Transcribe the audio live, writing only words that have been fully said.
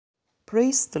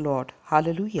Praise the Lord.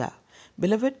 Hallelujah.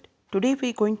 Beloved, today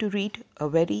we're going to read a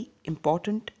very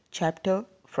important chapter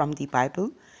from the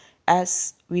Bible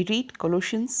as we read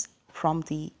Colossians from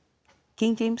the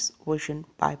King James Version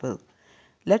Bible.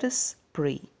 Let us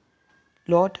pray.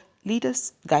 Lord, lead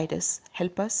us, guide us,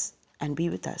 help us, and be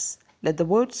with us. Let the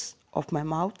words of my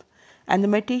mouth and the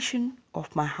meditation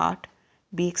of my heart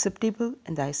be acceptable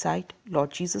in thy sight,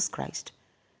 Lord Jesus Christ.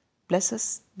 Bless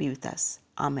us, be with us.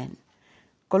 Amen.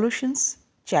 Colossians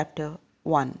chapter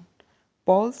 1.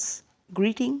 Paul's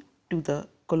greeting to the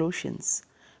Colossians.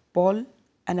 Paul,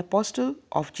 an apostle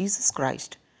of Jesus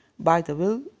Christ, by the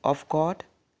will of God,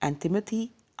 and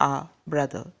Timothy, our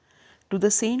brother, to the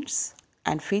saints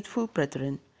and faithful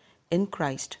brethren in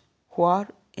Christ who are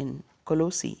in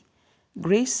Colossae,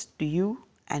 grace to you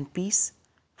and peace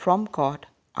from God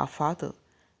our Father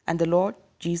and the Lord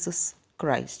Jesus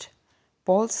Christ.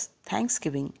 Paul's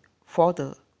thanksgiving for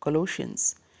the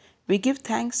Colossians. We give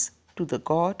thanks to the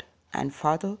God and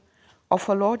Father of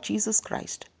our Lord Jesus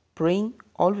Christ, praying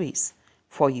always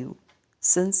for you,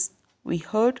 since we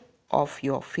heard of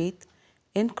your faith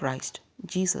in Christ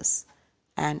Jesus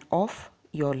and of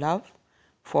your love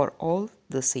for all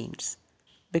the saints,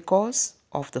 because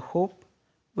of the hope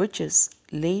which is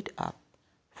laid up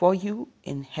for you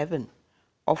in heaven,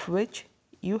 of which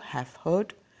you have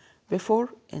heard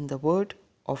before in the word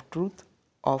of truth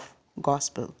of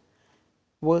gospel.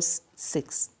 Verse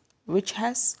 6, which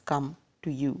has come to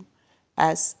you,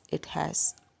 as it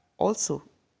has also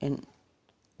in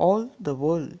all the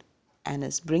world, and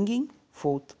is bringing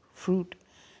forth fruit,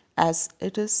 as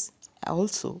it is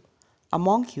also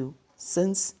among you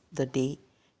since the day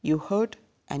you heard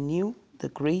and knew the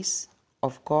grace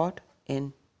of God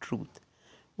in truth.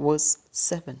 Verse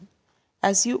 7,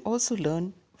 as you also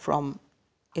learned from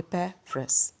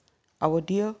Epaphras, our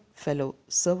dear fellow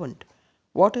servant,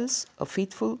 what is a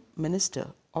faithful minister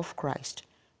of Christ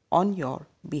on your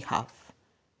behalf.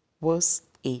 Verse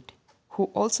 8, who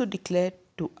also declared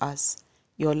to us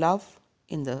your love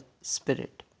in the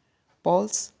Spirit.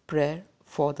 Paul's prayer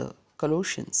for the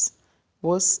Colossians.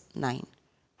 Verse 9,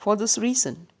 for this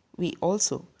reason we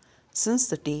also, since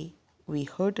the day we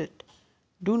heard it,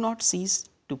 do not cease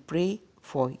to pray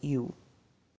for you.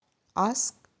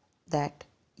 Ask that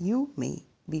you may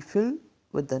be filled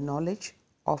with the knowledge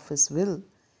of His will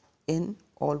in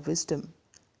all wisdom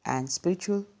and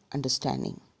spiritual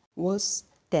understanding. Verse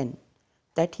 10,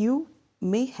 that you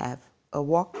may have a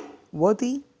walk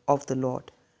worthy of the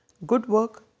Lord, good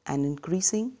work and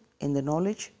increasing in the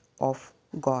knowledge of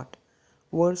God.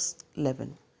 Verse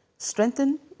 11,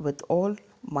 strengthened with all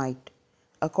might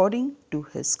according to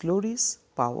His glorious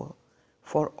power,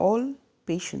 for all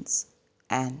patience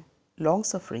and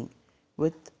long-suffering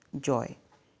with joy,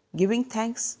 giving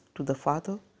thanks to the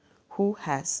Father who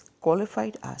has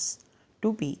qualified us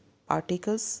to be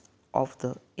partakers of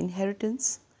the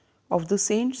inheritance of the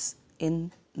saints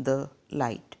in the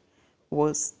light.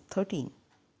 Verse 13,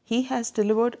 He has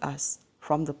delivered us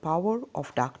from the power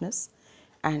of darkness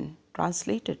and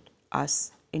translated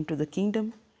us into the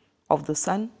kingdom of the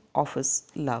Son of His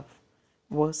love.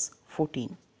 Verse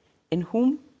 14, in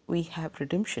whom we have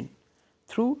redemption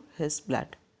through His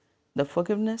blood, the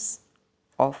forgiveness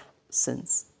of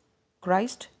sins.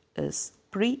 Christ is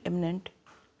preeminent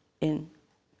in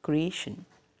creation.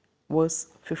 Verse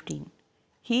 15,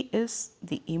 He is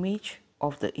the image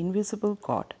of the invisible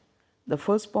God, the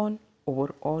firstborn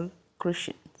over all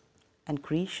Christians and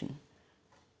creation.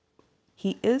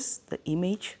 He is the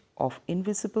image of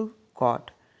invisible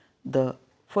God, the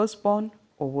firstborn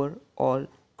over all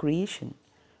creation.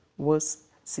 Verse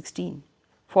 16,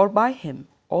 for by Him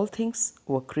all things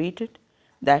were created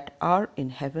that are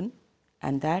in heaven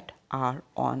and that are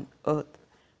on earth,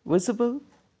 visible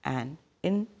and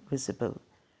invisible,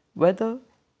 whether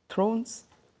thrones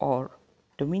or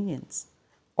dominions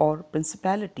or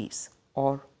principalities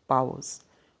or powers.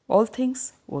 All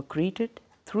things were created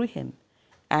through Him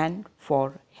and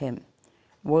for Him.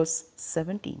 Verse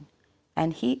 17,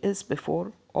 and He is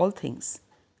before all things,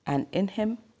 and in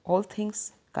Him all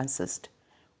things consist.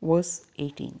 Verse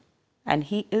 18, and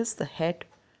He is the head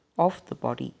of the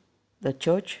body, the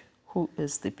church, who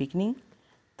is the beginning,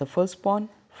 the firstborn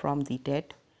from the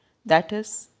dead, that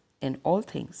is, in all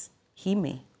things He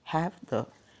may have the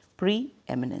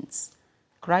preeminence.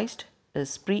 Christ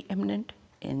is preeminent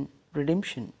in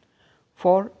redemption,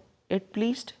 for it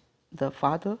pleased the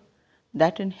Father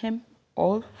that in Him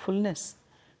all fullness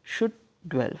should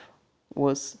dwell.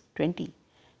 Verse 20,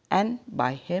 and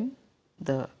by Him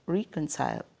to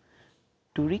reconcile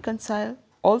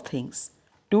all things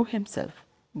to Himself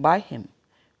by Him,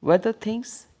 whether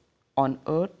things on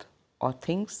earth or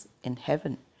things in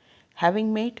heaven,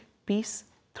 having made peace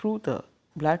through the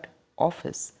blood of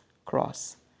his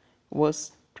cross.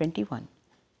 Verse 21.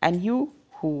 And you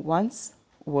who once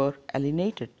were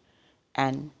alienated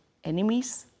and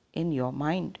enemies in your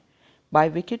mind by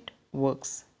wicked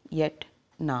works, yet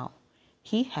now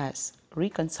he has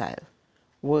reconciled.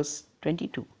 Verse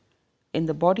 22. In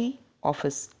the body of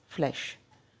his flesh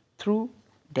through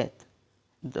death,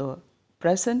 the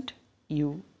present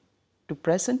you to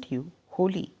present you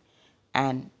holy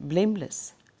and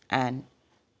blameless and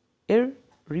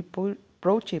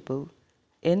irreproachable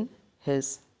in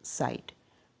his sight.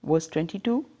 Verse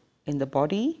 22. In the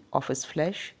body of his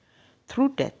flesh through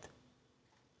death,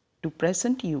 to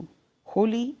present you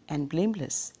holy and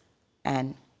blameless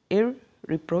and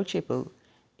irreproachable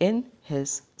in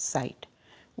his sight.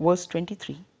 Verse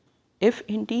 23. If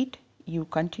indeed you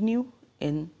continue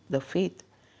in the faith,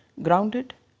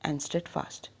 grounded and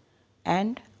steadfast,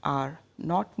 and are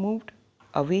not moved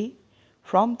away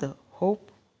from the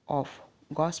hope of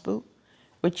gospel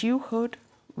which you heard,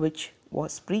 which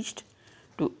was preached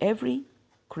to every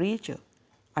creature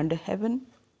under heaven,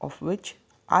 of which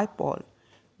I, Paul,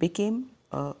 became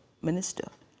a minister.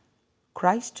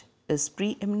 Christ is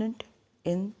preeminent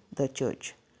in the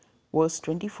church. Verse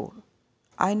 24.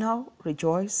 I now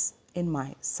rejoice in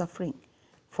my suffering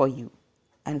for you,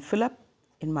 and fill up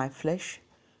in my flesh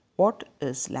what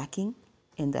is lacking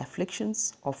in the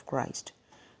afflictions of Christ,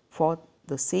 for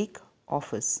the sake of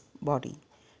his body,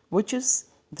 which is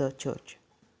the church.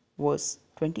 Verse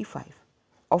 25.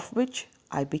 Of which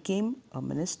I became a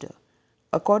minister,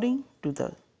 according to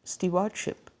the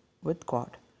stewardship with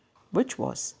God, which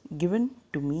was given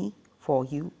to me for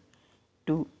you,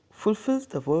 to fulfill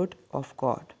the word of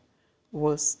God.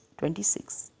 Verse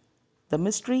 26. The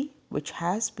mystery which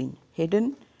has been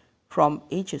hidden from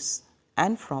ages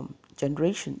and from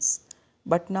generations,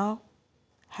 but now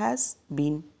has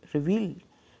been revealed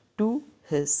to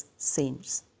his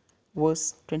saints.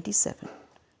 Verse 27.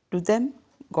 To them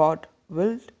God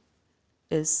willed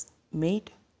is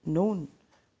made known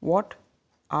what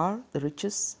are the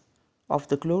riches of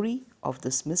the glory of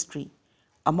this mystery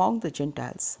among the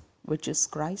Gentiles, which is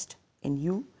Christ in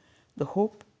you, the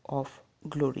hope of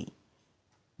glory.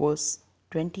 Verse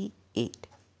 28.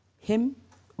 Him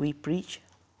we preach,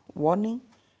 warning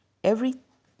every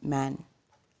man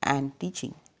and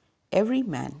teaching every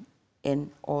man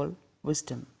in all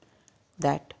wisdom,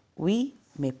 that we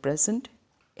may present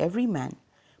every man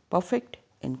perfect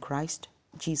in Christ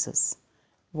Jesus.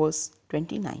 Verse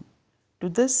 29. To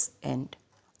this end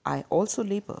I also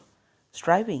labor,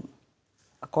 striving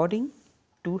according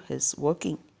to his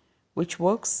working, which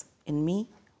works in me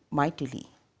mightily.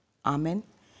 Amen.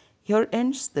 Here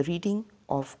ends the reading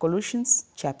of Colossians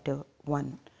chapter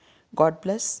 1. God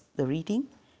bless the reading.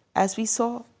 As we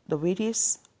saw the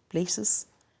various places,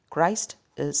 Christ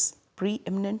is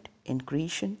preeminent in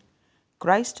creation.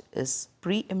 Christ is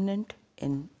preeminent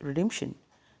in redemption.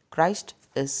 Christ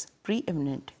is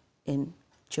preeminent in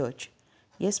church.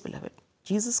 Yes, beloved,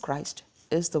 Jesus Christ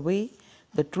is the way,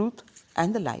 the truth,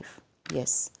 and the life.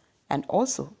 Yes. And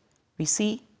also we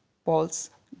see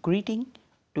Paul's greeting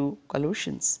to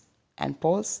Colossians, and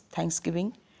Paul's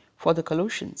thanksgiving for the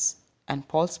Colossians, and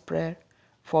Paul's prayer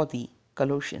for the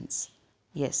Colossians.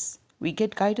 Yes, we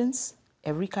get guidance,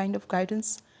 every kind of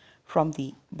guidance from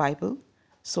the Bible.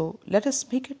 So let us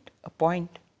make it a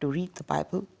point to read the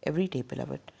Bible every day,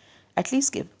 beloved. At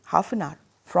least give half an hour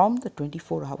from the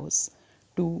 24 hours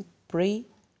to pray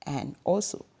and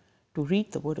also to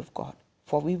read the Word of God,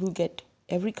 for we will get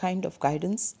every kind of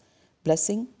guidance,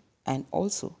 blessing, and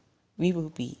also we will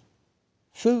be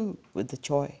filled with the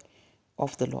joy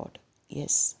of the Lord.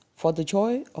 Yes, for the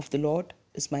joy of the Lord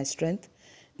is my strength.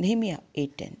 Nehemiah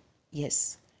 8:10.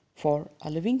 Yes, for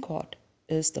our living God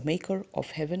is the maker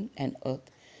of heaven and earth.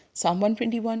 Psalm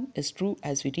 121 is true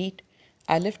as we read,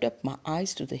 I lift up my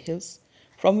eyes to the hills.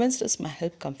 From whence does my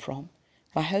help come from?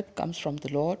 My help comes from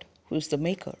the Lord, who is the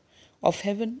maker of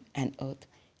heaven and earth.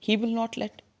 He will not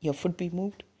let your foot be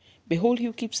moved. Behold, he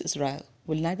who keeps Israel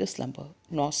will neither slumber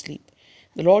nor sleep.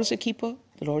 The Lord is a keeper,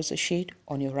 the Lord is a shade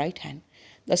on your right hand.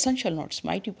 The sun shall not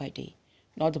smite you by day,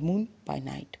 nor the moon by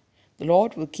night. The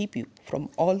Lord will keep you from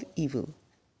all evil.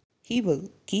 He will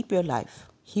keep your life.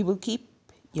 He will keep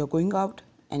your going out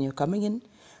and your coming in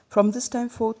from this time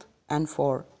forth and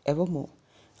for evermore.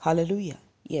 Hallelujah.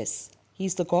 Yes, he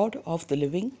is the God of the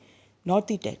living, not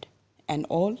the dead, and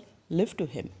all live to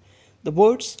him. The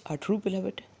words are true,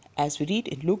 beloved, as we read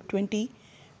in Luke 20,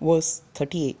 verse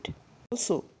 38.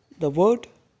 Also, the word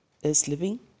is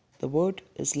living, the word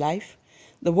is life,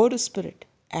 the word is spirit,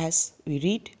 as we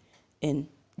read in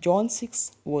John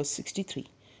 6, verse 63.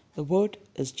 The word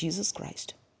is Jesus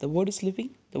Christ. The Word is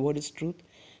living, the Word is truth.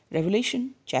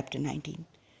 Revelation chapter 19.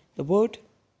 The Word,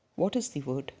 what is the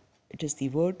Word? It is the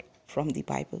Word from the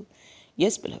Bible.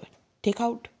 Yes, beloved, take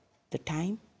out the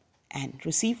time and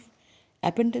receive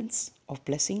abundance of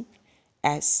blessing,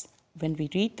 as when we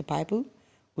read the Bible,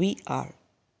 we are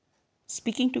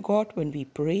speaking to God when we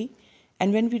pray,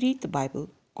 and when we read the Bible,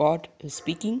 God is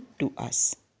speaking to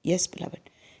us. Yes,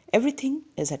 beloved, everything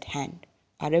is at hand.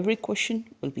 Our every question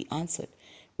will be answered,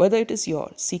 whether it is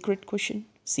your secret question,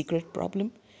 secret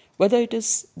problem, whether it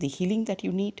is the healing that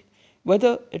you need,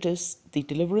 whether it is the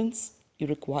deliverance you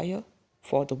require.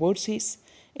 For the word says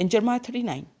in Jeremiah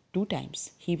 39, 2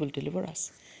 times, He will deliver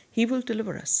us. He will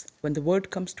deliver us. When the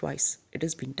word comes twice, it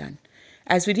has been done.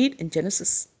 As we read in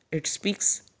Genesis, it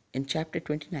speaks in chapter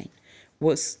 29,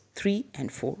 verse 3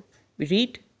 and 4. We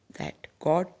read that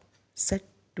God said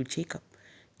to Jacob,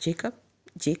 Jacob,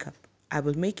 Jacob, I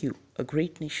will make you a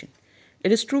great nation.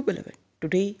 It is true, beloved.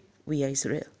 Today we are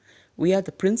Israel. We are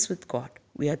the prince with God.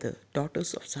 We are the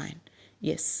daughters of Zion.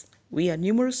 Yes, we are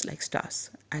numerous like stars,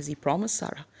 as He promised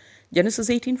Sarah. Genesis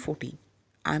 18:14.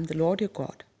 I am the Lord your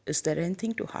God. Is there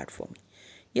anything too hard for me?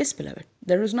 Yes, beloved,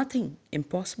 there is nothing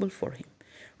impossible for Him.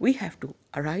 We have to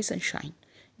arise and shine.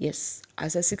 Yes,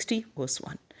 Isaiah 60 verse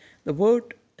 1. The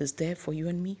word is there for you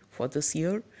and me for this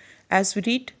year. As we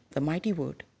read the mighty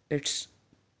word, it's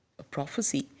a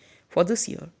prophecy for this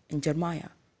year in Jeremiah.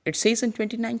 It says in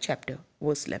 29th chapter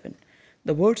verse 11,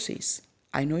 the word says,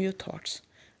 I know your thoughts.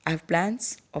 I have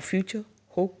plans of future,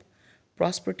 hope,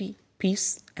 prosperity,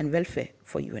 peace and welfare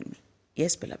for you and me.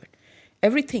 Yes, beloved,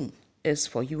 everything is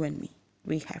for you and me.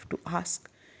 We have to ask,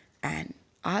 and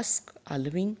ask our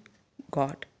living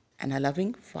God and our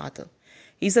loving Father.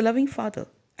 He is a loving Father,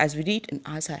 as we read in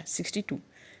Isaiah 62,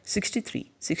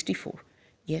 63, 64.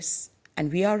 Yes,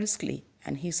 and we are His clay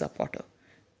and He is our potter.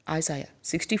 Isaiah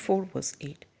 64 verse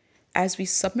 8. As we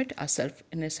submit ourselves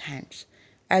in His hands,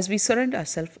 as we surrender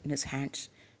ourselves in His hands,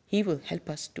 He will help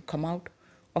us to come out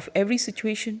of every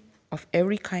situation, of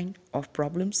every kind of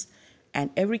problems, and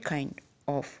every kind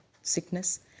of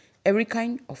sickness, every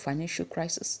kind of financial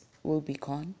crisis will be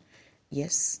gone.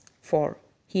 Yes, for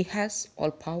He has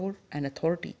all power and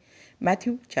authority.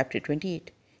 Matthew chapter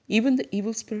 28. Even the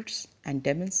evil spirits and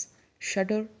demons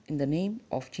shudder in the name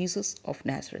of Jesus of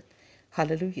Nazareth.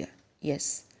 Hallelujah.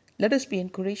 Yes, let us be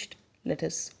encouraged. Let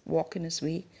us walk in His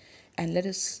way, and let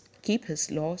us keep His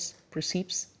laws,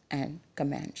 precepts, and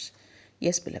commands.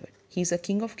 Yes, beloved, He is a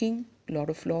King of kings,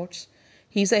 Lord of lords.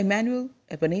 He is Emmanuel,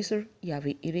 Ebenezer,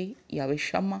 Yahweh Ireh, Yahweh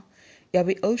Shammah,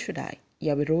 Yahweh El Shaddai,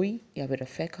 Yahweh Roi, Yahweh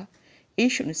Rafeka,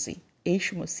 Yeshu Nissi,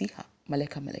 Yeshu Masiha,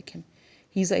 Maleka Malekim.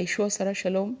 He is Yeshua Sarah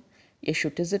Shalom, Yeshu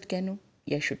Tizit Kenu,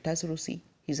 Yeshu Tazrusi.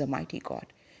 He is a mighty God.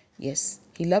 Yes,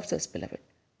 He loves us, beloved.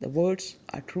 The words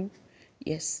are true.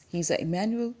 Yes, He is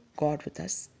Emmanuel, God with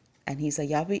us, and He is a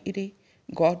Yahweh Ireh,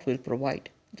 God will provide.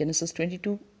 Genesis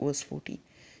 22 verse 40.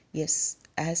 Yes,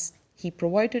 as He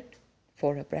provided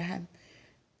for Abraham,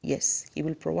 yes, He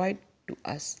will provide to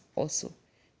us also.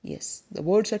 Yes, the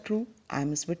words are true. I am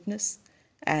His witness,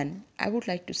 and I would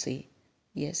like to say,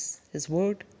 yes, His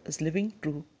word is living,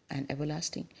 true, and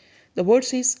everlasting. The word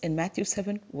says in Matthew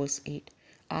 7 verse 8,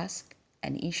 ask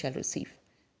and ye shall receive.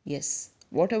 Yes,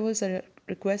 whatever is a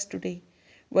request today,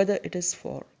 whether it is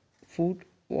for food,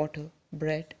 water,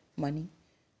 bread, money,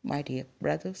 my dear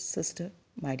brother, sister,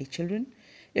 my dear children,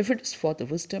 if it is for the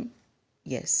wisdom,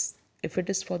 yes, if it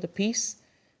is for the peace,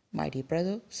 my dear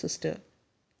brother, sister,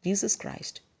 Jesus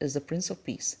Christ is the Prince of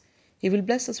Peace. He will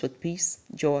bless us with peace,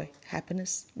 joy,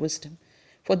 happiness, wisdom.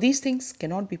 For these things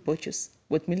cannot be purchased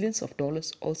with millions of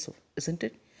dollars also, isn't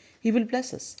it? He will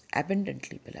bless us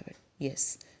abundantly, beloved.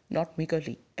 Yes, not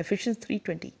meagerly. Ephesians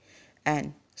 3:20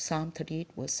 and Psalm 38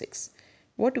 verse 6.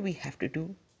 What do we have to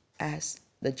do? As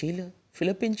the jailer,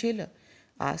 Philippian jailer,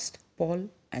 asked Paul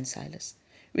and Silas.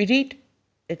 We read,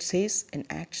 it says in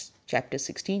Acts chapter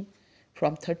 16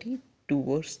 from 30 to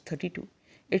verse 32.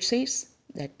 It says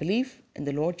that believe in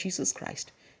the Lord Jesus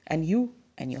Christ, and you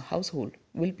and your household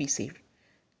will be saved.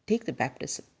 Take the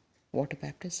baptism, water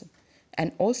baptism,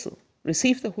 and also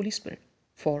receive the Holy Spirit,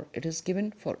 for it is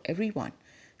given for everyone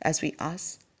as we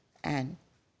ask. And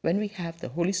when we have the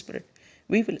Holy Spirit,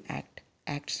 we will act.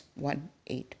 Acts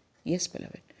 1:8. Yes,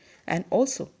 beloved. And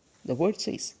also the word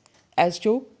says, as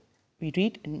Job, we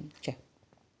read in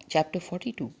chapter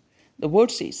 42, the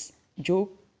word says, Job,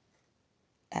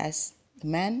 as the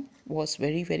man was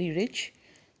very, very rich,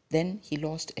 then he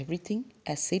lost everything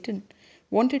as Satan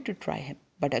wanted to try him.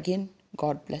 But again,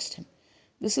 God blessed him.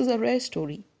 This is a rare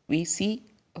story. We see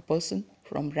a person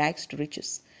from rags to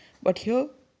riches. But here,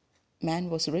 man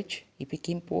was rich, he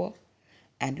became poor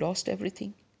and lost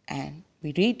everything. And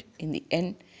we read in the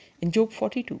end in Job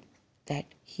 42 that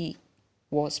he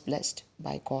was blessed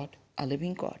by God, a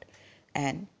living God,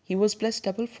 and he was blessed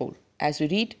doublefold, as we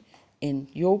read in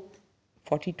Job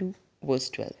 42 verse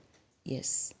 12.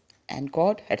 Yes, and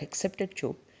God had accepted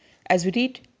Job, as we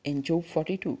read in Job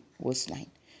 42 verse 9.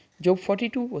 Job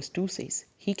 42 verse 2 says,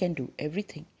 he can do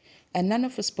everything, and none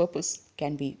of his purpose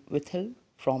can be withheld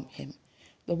from him.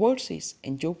 The word says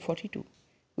in Job 42,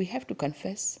 we have to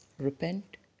confess,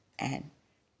 repent, and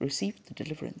receive the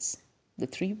deliverance. The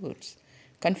three words: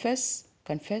 confess,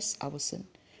 confess our sin.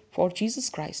 For Jesus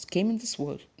Christ came in this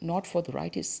world not for the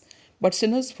righteous, but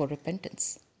sinners for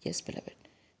repentance. Yes, beloved.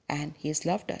 And he has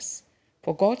loved us.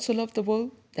 For God so loved the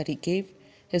world that he gave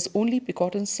his only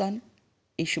begotten Son,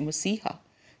 Yeshu Masiha,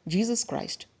 Jesus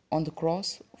Christ, on the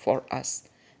cross for us,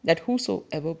 that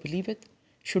whosoever believeth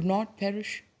should not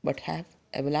perish but have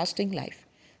everlasting life.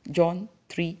 John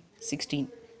 3:16.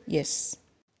 Yes,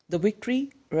 the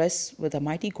victory rests with the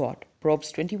mighty God.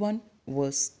 Proverbs 21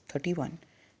 verse 31.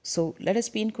 So let us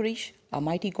be encouraged. Our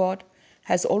mighty God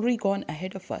has already gone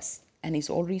ahead of us and is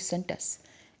already sent us.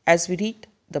 As we read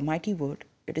the mighty word,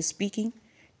 it is speaking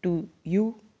to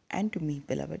you and to me,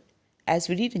 beloved. As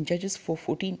we read in Judges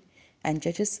 4:14 and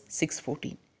Judges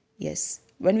 6:14. Yes,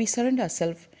 when we surrender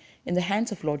ourselves in the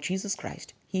hands of Lord Jesus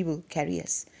Christ, he will carry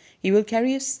us. He will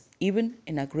carry us even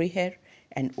in our gray hair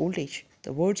and old age.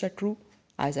 The words are true.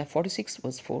 Isaiah 46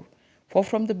 verse 4. For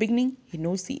from the beginning he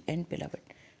knows the end, beloved.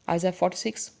 Isaiah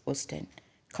 46 verse 10.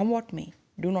 Come what may,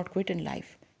 do not quit in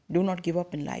life. Do not give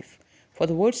up in life. For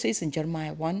the word says in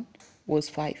Jeremiah 1 verse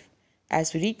 5,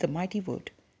 as we read the mighty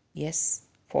word, yes,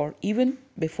 for even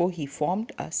before he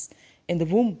formed us in the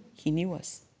womb, he knew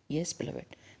us. Yes,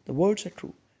 beloved, the words are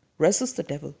true. Resist the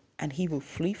devil and he will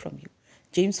flee from you.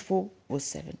 James 4 verse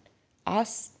 7.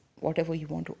 Ask whatever you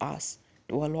want to ask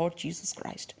to our Lord Jesus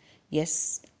Christ.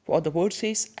 Yes, for the word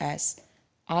says, as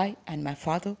I and my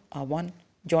Father are one.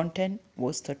 John 10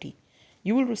 verse 30.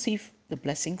 You will receive the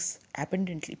blessings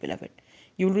abundantly, beloved.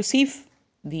 You will receive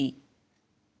the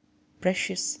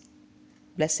precious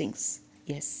blessings.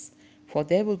 Yes, for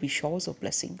there will be showers of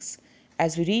blessings.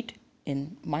 As we read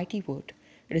in mighty word,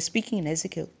 it is speaking in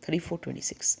Ezekiel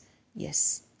 34:26.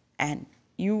 Yes, and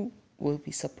you will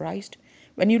be surprised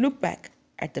when you look back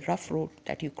at the rough road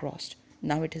that you crossed.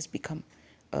 Now it has become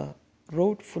a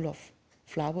road full of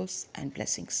flowers and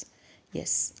blessings.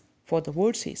 Yes, for the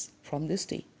word says, from this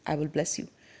day I will bless you.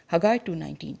 Haggai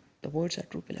 2:19. The words are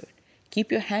true, beloved.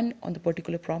 Keep your hand on the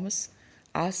particular promise.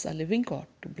 Ask our living God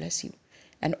to bless you.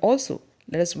 And also,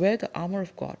 let us wear the armor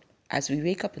of God as we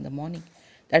wake up in the morning.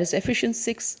 That is Ephesians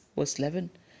 6 verse 11.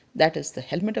 That is the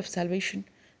helmet of salvation,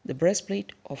 the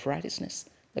breastplate of righteousness,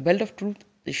 the belt of truth,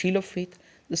 the shield of faith,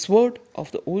 the sword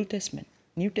of the Old Testament,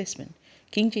 New Testament,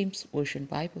 King James Version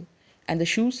Bible, and the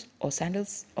shoes or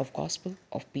sandals of gospel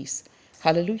of peace.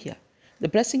 Hallelujah. The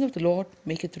blessing of the Lord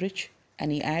maketh rich,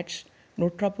 and he adds no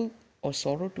trouble or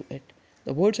sorrow to it.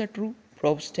 The words are true.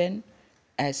 Proverbs 10,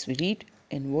 as we read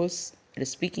in verse, it is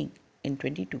speaking in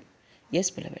 22. Yes,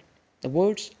 beloved, the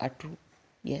words are true.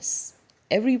 Yes,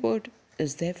 every word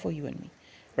is there for you and me.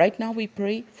 Right now we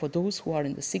pray for those who are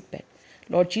in the sick bed.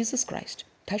 Lord Jesus Christ,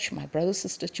 touch my brothers,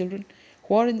 sisters, children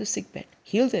who are in the sick bed.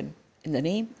 Heal them in the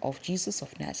name of Jesus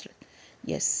of Nazareth.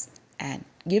 Yes, and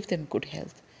give them good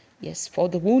health. Yes, for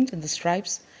the wounds and the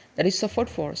stripes that is suffered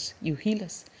for us, you heal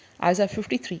us. Isaiah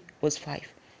 53 verse 5.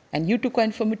 And you took our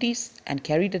infirmities and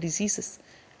carried the diseases,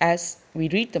 as we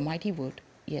read the mighty word.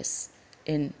 Yes,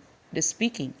 in the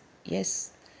speaking.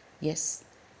 Yes, yes,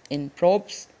 in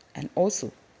Proverbs and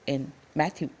also in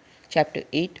Matthew chapter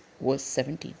 8 verse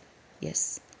 17.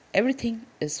 Yes, everything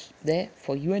is there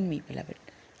for you and me, beloved.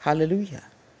 Hallelujah.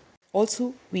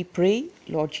 Also, we pray,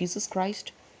 Lord Jesus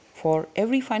Christ, for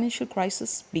every financial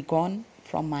crisis be gone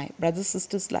from my brothers'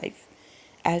 sisters' life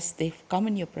as they've come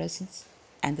in your presence.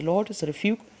 And the Lord is a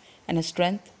refuge and a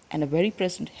strength and a very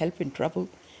present help in trouble,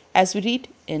 as we read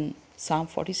in Psalm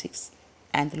 46.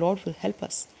 And the Lord will help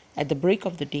us at the break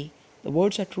of the day. The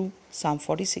words are true. Psalm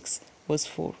 46 verse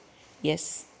 4.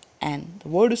 Yes, and the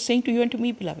word is saying to you and to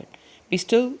me, beloved, be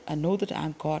still and know that I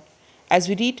am God. As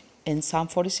we read in Psalm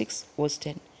 46 verse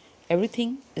 10.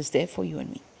 Everything is there for you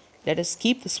and me. Let us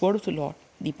keep the sword of the Lord,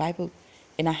 the Bible,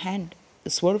 in our hand, the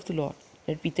sword of the Lord.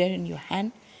 Let it be there in your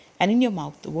hand and in your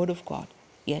mouth, the word of God.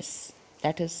 Yes,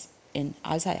 that is in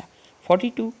Isaiah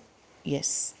 42.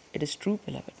 Yes, it is true,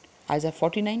 beloved. Isaiah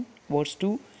 49 verse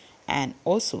 2, and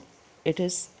also it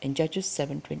is in Judges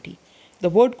 7:20. The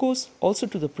word goes also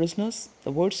to the prisoners.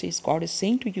 The word says God is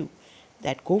saying to you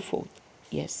that go forth.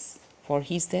 Yes, for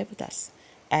he is there with us.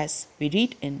 As we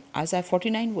read in Isaiah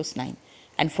 49 verse 9,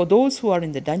 and for those who are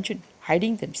in the dungeon,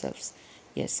 hiding themselves.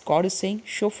 Yes, God is saying,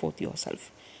 show forth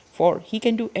yourself, for He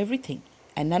can do everything,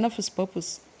 and none of His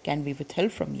purpose can be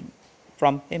withheld from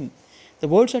Him. The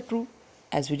words are true,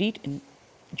 as we read in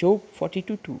Job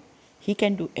 42:2. He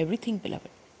can do everything, beloved.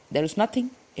 There is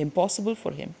nothing impossible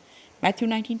for Him. Matthew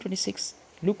 19:26,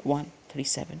 Luke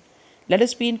 1:37. Let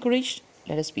us be encouraged,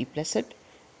 let us be blessed,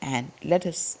 and let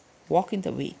us walk in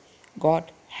the way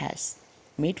God has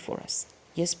made for us.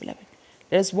 Yes, beloved.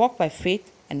 Let us walk by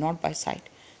faith and not by sight.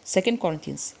 2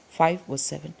 Corinthians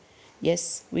 5:7.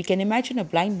 Yes, we can imagine a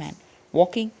blind man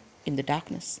walking in the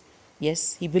darkness.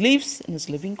 Yes, he believes in his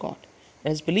living God.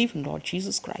 Let us believe in Lord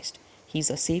Jesus Christ. He is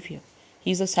a Savior.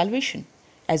 He is a salvation.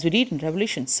 As we read in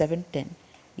Revelation 7:10.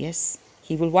 Yes,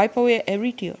 He will wipe away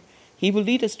every tear. He will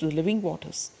lead us to the living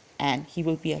waters, and He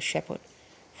will be our shepherd.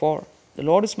 For the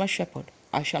Lord is my shepherd,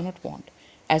 I shall not want.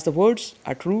 As the words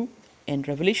are true in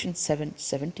Revelation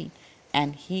 7:17,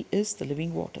 and He is the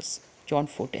living waters. John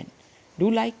 4:10. Do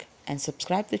like and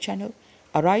subscribe the channel.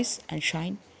 Arise and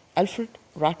shine. Alfred,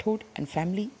 Rathod and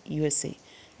family, USA.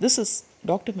 This is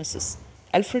Dr. Mrs.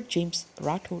 Alfred James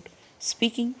Rathod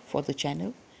speaking for the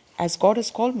channel. As God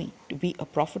has called me to be a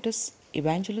prophetess,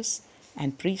 evangelist,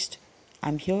 and priest,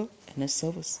 I'm here in His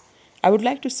service. I would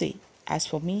like to say, as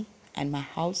for me and my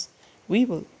house, we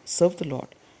will serve the Lord.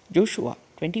 Joshua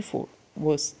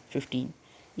 24:15.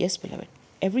 Yes, beloved,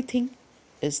 everything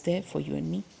is there for you and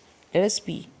me. Let us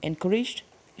be encouraged,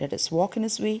 let us walk in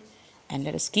His way, and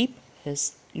let us keep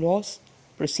His laws,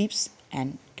 precepts,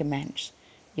 and commands.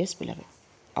 Yes, beloved,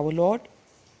 our Lord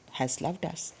has loved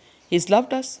us. He has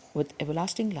loved us with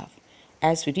everlasting love,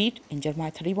 as we read in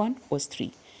Jeremiah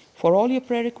 31:3. For all your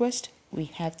prayer requests, we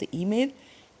have the email.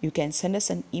 You can send us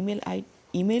an email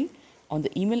on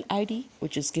the email ID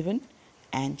which is given,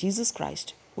 and Jesus Christ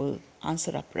will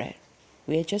answer our prayer.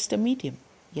 We are just a medium.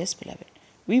 Yes, beloved,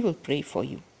 we will pray for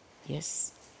you. Yes,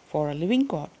 for our living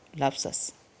God loves us.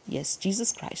 Yes,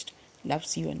 Jesus Christ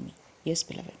loves you and me. Yes,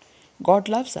 beloved, God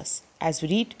loves us. As we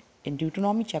read in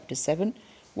Deuteronomy chapter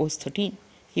 7:13,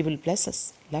 He will bless us,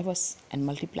 love us, and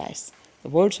multiply us.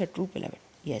 The words are true, beloved.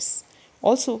 Yes.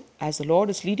 Also, as the Lord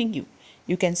is leading you,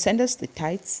 you can send us the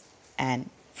tithes and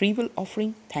free will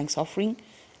offering, thanks offering,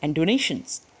 and donations,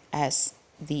 as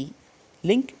the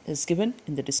link is given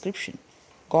in the description.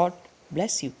 God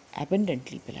bless you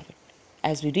abundantly, beloved.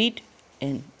 As we read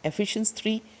in Ephesians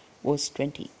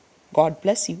 3:20, God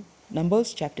bless you. Numbers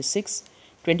chapter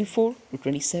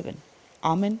 6:24-27.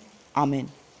 Amen. Amen.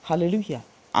 Hallelujah.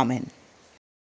 Amen.